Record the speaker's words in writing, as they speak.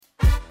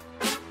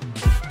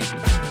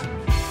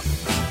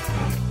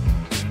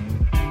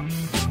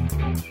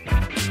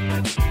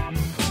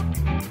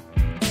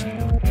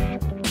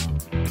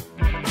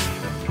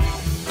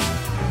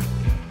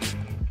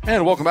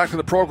And welcome back to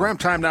the program.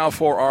 Time now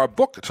for our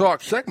book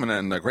talk segment,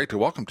 and great to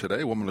welcome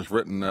today. A woman has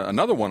written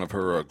another one of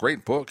her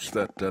great books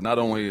that not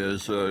only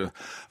is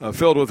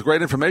filled with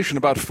great information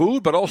about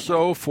food, but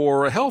also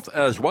for health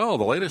as well.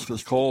 The latest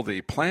is called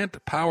The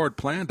Plant-Powered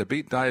Plan to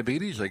Beat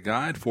Diabetes, a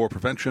guide for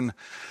prevention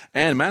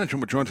and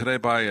management. We're joined today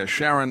by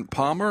Sharon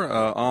Palmer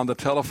on the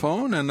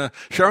telephone. And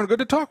Sharon, good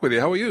to talk with you.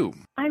 How are you?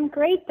 I'm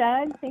great,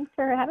 Doug. Thanks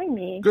for having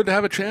me. Good to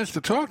have a chance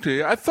to talk to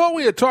you. I thought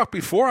we had talked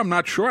before. I'm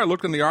not sure. I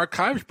looked in the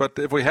archives, but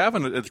if we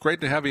haven't, it's great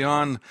to have you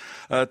on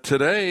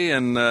today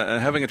and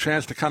having a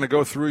chance to kind of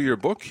go through your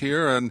book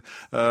here and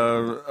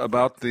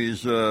about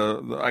these,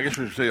 I guess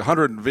we should say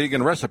 100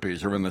 vegan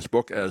recipes are in this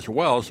book as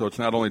well. So it's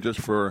not only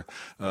just for,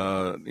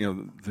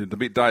 to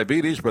beat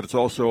diabetes, but it's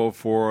also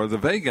for the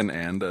vegan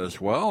end as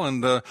well.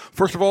 And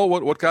first of all,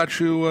 what got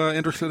you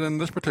interested in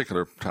this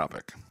particular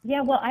topic?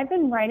 Yeah, well, I've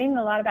been writing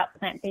a lot about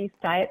plant-based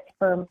diets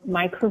for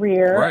my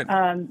career. Right.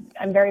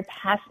 I'm very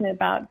passionate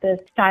about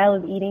this style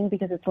of eating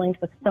because it's linked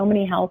with so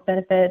many health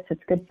benefits.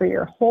 It's good for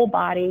your whole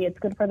body. It's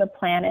good for the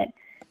planet.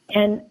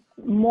 And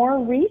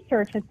more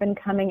research has been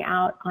coming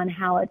out on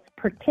how it's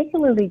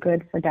particularly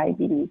good for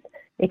diabetes.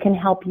 It can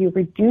help you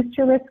reduce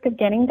your risk of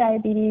getting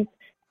diabetes.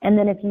 And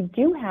then if you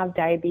do have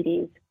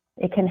diabetes,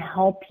 it can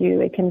help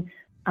you. It can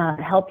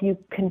help you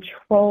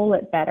control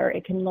it better.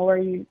 It can lower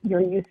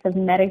your use of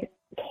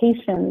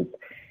medications.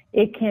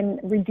 It can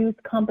reduce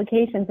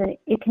complications, and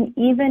it can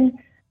even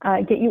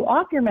get you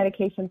off your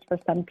medications for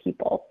some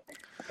people.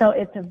 So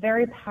it's a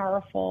very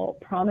powerful,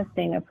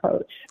 promising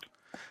approach.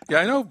 Yeah,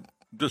 I know,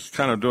 just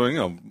kind of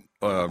doing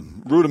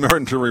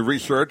rudimentary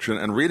research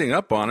and reading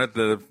up on it,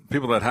 the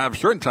people that have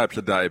certain types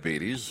of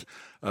diabetes,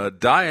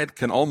 diet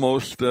can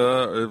almost,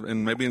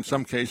 and maybe in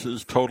some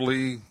cases,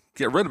 totally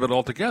get rid of it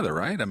altogether,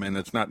 right? I mean,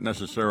 it's not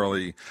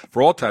necessarily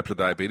for all types of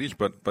diabetes,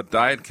 but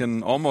diet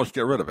can almost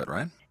get rid of it,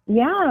 right?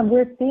 Yeah,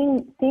 we're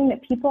seeing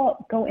that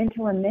people go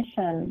into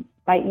remission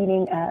by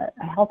eating a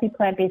healthy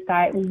plant-based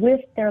diet with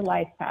their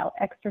lifestyle,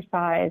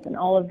 exercise, and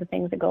all of the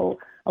things that go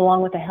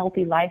along with a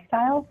healthy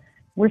lifestyle.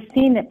 We're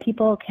seeing that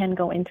people can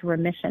go into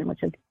remission,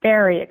 which is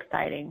very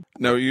exciting.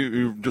 Now,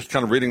 you just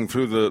kind of reading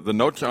through the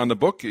notes on the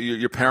book.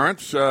 Your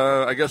parents,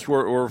 I guess,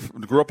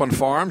 grew up on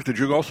farms. Did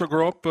you also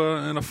grow up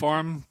in a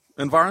farm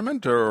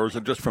environment, or is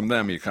it just from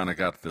them you kind of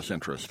got this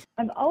interest?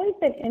 I've always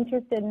been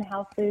interested in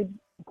how food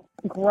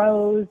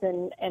grows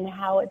and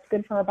how it's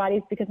good for our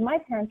bodies because my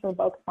parents were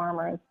both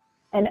farmers.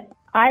 And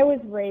I was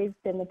raised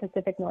in the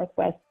Pacific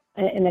Northwest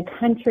in the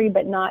country,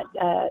 but not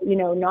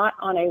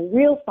on a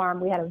real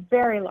farm. We had a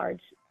very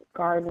large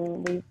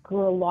garden. We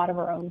grew a lot of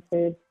our own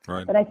food.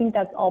 Right. But I think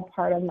that's all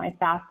part of my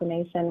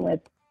fascination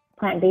with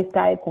plant-based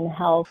diets and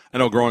health. I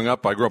know I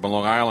grew up on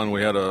Long Island.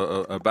 We had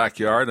a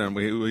backyard, and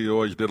we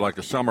always did like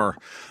a summer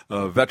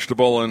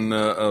vegetable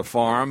and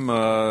farm,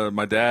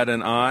 my dad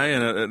and I.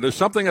 And there's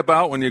something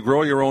about when you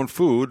grow your own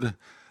food.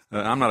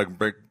 I'm not a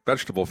big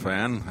vegetable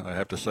fan, I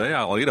have to say.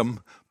 I'll eat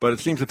them, but it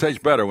seems to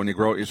taste better when you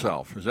grow it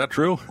yourself. Is that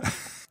true?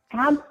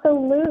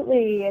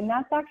 Absolutely, and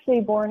that's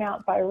actually borne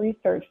out by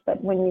research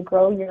that when you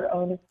grow your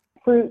own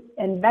fruit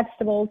and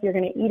vegetables, you're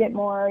going to eat it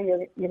more.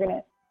 You're going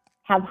to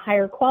have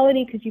higher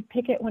quality because you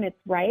pick it when it's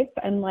ripe,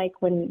 unlike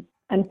when,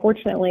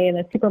 unfortunately, in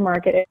the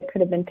supermarket, it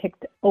could have been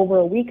picked over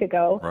a week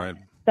ago. Right.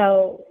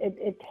 So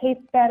it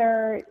tastes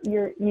better.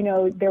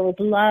 There was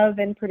love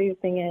in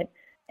producing it,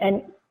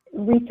 and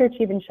research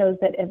even shows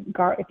that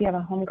if you have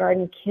a home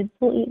garden, kids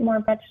will eat more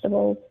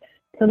vegetables.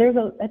 So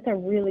that's a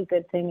really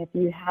good thing if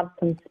you have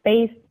some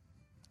space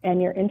and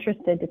you're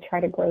interested to try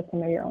to grow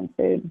some of your own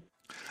food.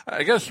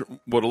 I guess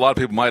what a lot of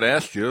people might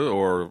ask you,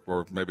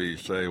 or maybe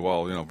say,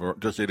 well, we're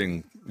just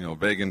eating,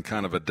 vegan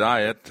kind of a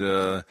diet.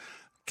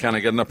 Can I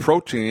get enough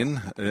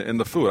protein in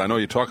the food? I know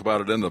you talk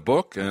about it in the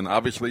book, and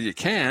obviously you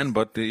can,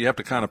 but you have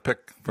to kind of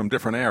pick from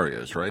different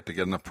areas, right, to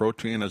get enough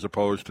protein, as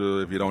opposed to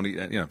if you don't eat,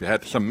 if you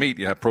had some meat,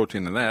 you have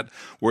protein in that.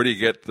 Where do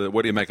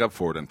you make up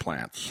for it in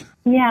plants?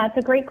 Yeah, it's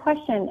a great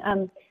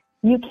question.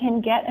 You can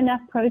get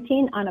enough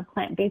protein on a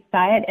plant-based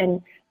diet,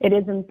 and it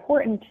is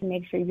important to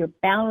make sure you're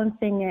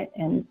balancing it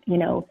and,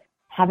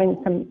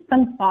 having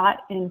some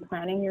thought in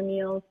planning your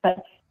meals.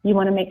 But you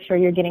want to make sure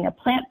you're getting a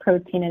plant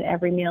protein in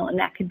every meal, and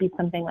that could be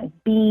something like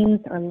beans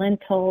or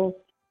lentils,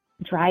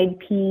 dried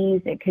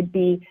peas. It could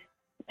be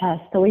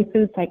soy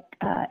foods like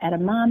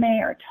edamame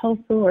or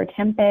tofu or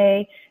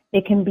tempeh.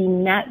 It can be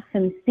nuts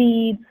and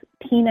seeds,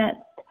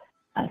 peanuts,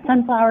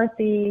 sunflower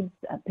seeds,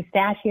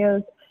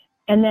 pistachios.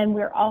 And then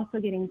we're also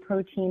getting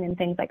protein in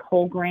things like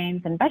whole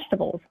grains and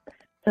vegetables.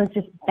 So it's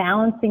just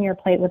balancing your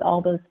plate with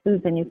all those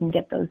foods, and you can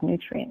get those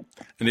nutrients.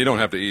 And you don't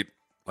have to eat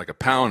like a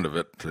pound of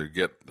it to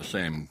get the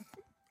same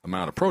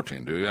amount of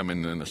protein, do you? I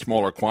mean, in the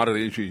smaller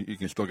quantities, you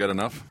can still get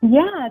enough?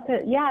 Yeah,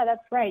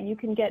 that's right. You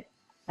can get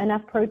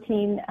enough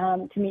protein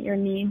to meet your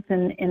needs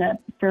in a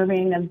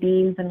serving of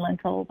beans and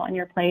lentils on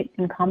your plate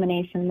in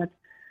combination with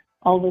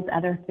all those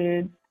other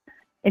foods.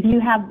 If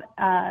you have,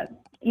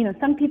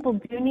 some people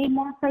do need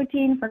more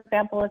protein. For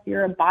example, if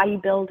you're a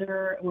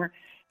bodybuilder or,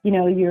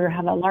 you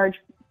have a large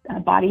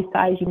body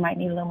size, you might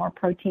need a little more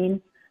protein.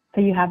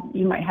 So you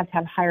might have to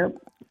have higher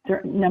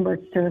number of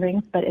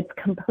servings, but it's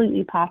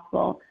completely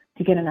possible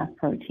to get enough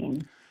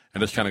protein.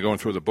 And just kind of going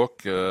through the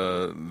book,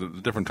 the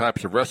different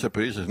types of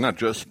recipes. It's not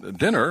just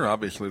dinner.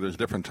 Obviously, there's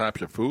different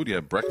types of food. You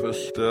have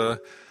breakfast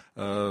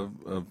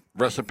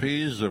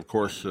recipes, of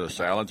course,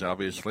 salads,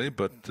 obviously,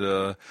 but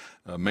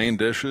main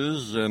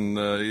dishes and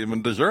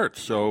even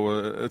desserts. So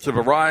it's a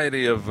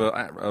variety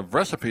of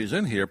recipes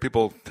in here.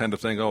 People tend to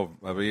think, oh,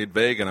 if I eat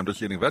vegan, I'm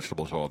just eating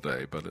vegetables all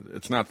day. But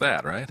it's not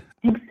that, right?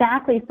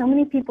 Exactly. So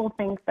many people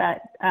think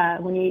that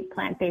when you eat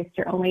plant-based,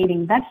 you're only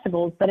eating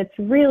vegetables, but it's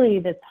really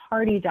this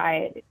hearty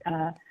diet.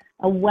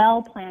 A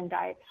well-planned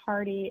diet. It's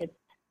hearty, it's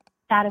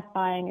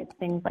satisfying, it's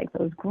things like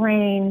those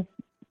grains.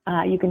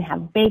 You can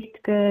have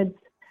baked goods.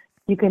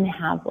 You can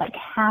have like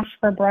hash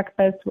for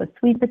breakfast with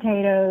sweet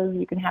potatoes.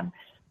 You can have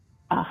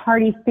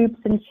hearty soups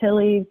and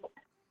chilies,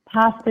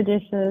 pasta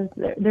dishes.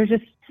 There's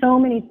just so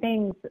many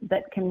things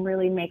that can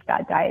really make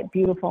that diet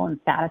beautiful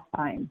and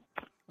satisfying.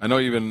 I know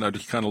even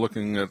just kind of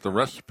looking at the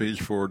recipes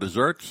for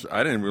desserts,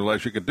 I didn't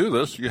realize you could do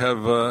this. You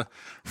have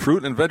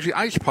fruit and veggie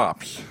ice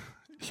pops.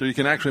 So you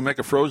can actually make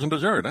a frozen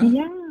dessert, huh?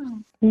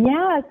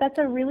 Yeah, that's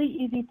a really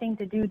easy thing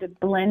to do, to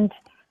blend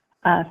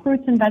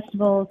fruits and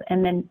vegetables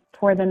and then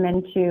pour them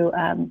into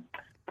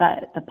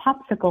the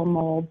popsicle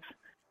molds.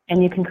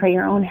 And you can create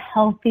your own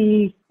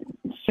healthy,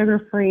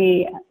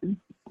 sugar-free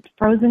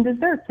frozen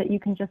desserts that you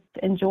can just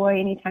enjoy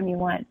anytime you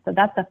want. So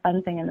that's a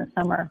fun thing in the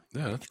summer.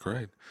 Yeah, that's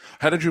great.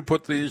 How did you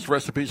put these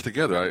recipes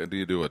together? Do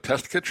you do a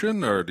test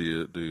kitchen, or how do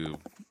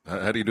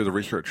you do the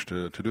research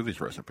to do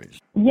these recipes?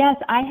 Yes,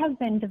 I have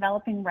been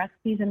developing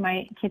recipes in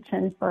my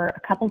kitchen for a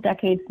couple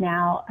decades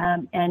now,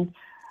 and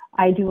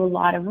I do a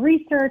lot of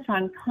research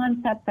on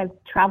concepts. I've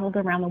traveled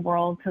around the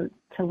world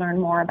to learn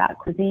more about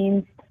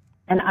cuisines,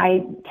 and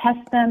I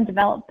test them,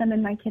 develop them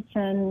in my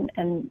kitchen,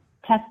 and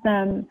test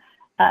them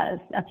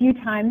a few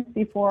times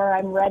before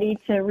I'm ready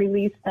to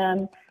release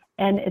them.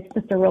 And it's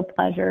just a real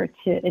pleasure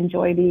to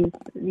enjoy these,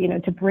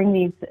 to bring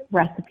these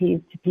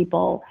recipes to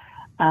people,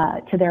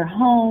 to their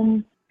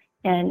homes,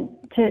 and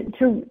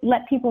to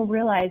let people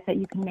realize that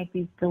you can make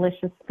these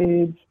delicious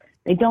foods.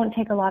 They don't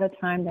take a lot of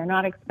time. They're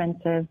not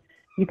expensive.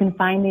 You can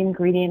find the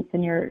ingredients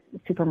in your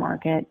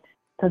supermarket.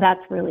 So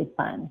that's really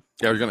fun.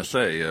 Yeah, I was going to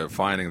say,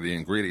 finding the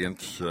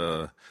ingredients,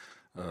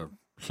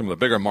 some of the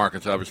bigger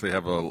markets obviously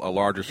have a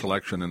larger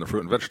selection in the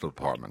fruit and vegetable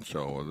department.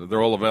 So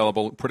they're all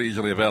available, pretty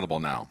easily available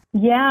now.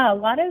 Yeah, a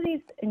lot of these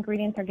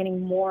ingredients are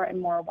getting more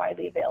and more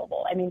widely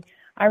available. I mean,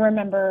 I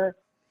remember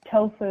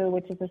tofu,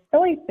 which is a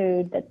soy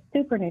food that's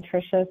super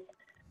nutritious.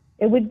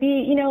 It would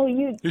be,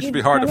 it used to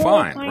be hard to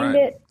find, right?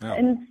 It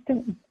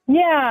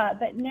yeah.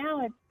 But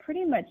now it's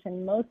pretty much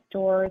in most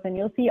stores, and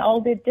you'll see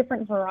all the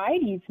different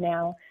varieties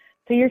now.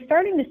 So you're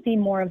starting to see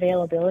more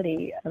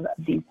availability of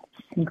these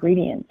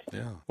ingredients.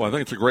 Yeah. Well, I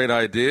think it's a great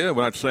idea.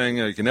 We're not saying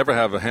you can never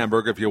have a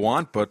hamburger if you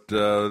want, but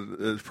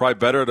it's probably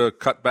better to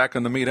cut back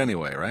on the meat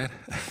anyway, right?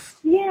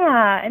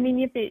 Yeah. I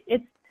mean,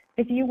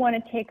 if you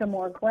want to take a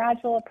more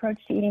gradual approach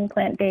to eating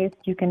plant-based,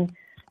 you can,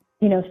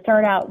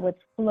 start out with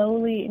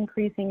slowly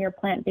increasing your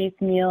plant-based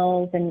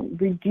meals and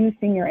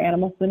reducing your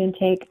animal food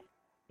intake,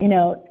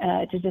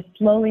 to just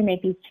slowly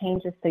make these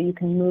changes so you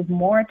can move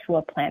more to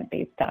a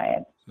plant-based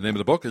diet. The name of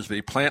the book is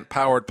The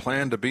Plant-Powered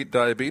Plan to Beat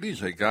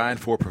Diabetes, a guide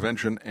for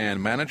prevention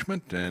and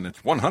management, and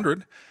it's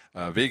 100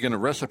 vegan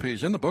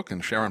recipes in the book,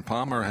 and Sharon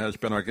Palmer has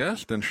been our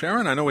guest. And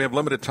Sharon, I know we have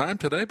limited time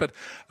today, but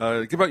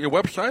give out your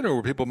website or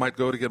where people might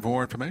go to get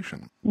more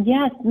information.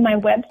 Yes, my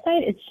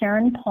website is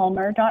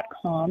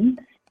SharonPalmer.com,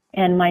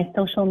 and my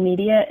social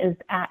media is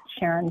at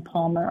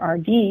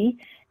SharonPalmerRD,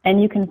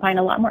 and you can find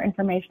a lot more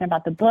information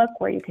about the book,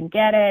 where you can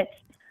get it,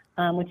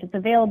 which is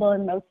available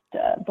in most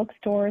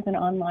bookstores and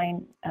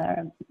online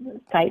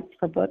sites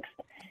for books.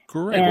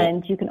 Great.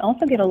 And you can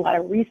also get a lot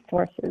of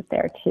resources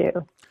there, too.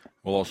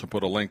 We'll also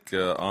put a link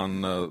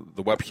on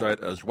the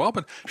website as well.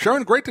 But,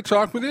 Sharon, great to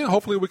talk with you.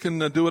 Hopefully we can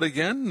do it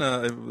again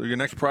if your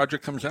next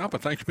project comes out.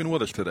 But thanks for being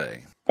with us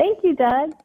today. Thank you, Doug.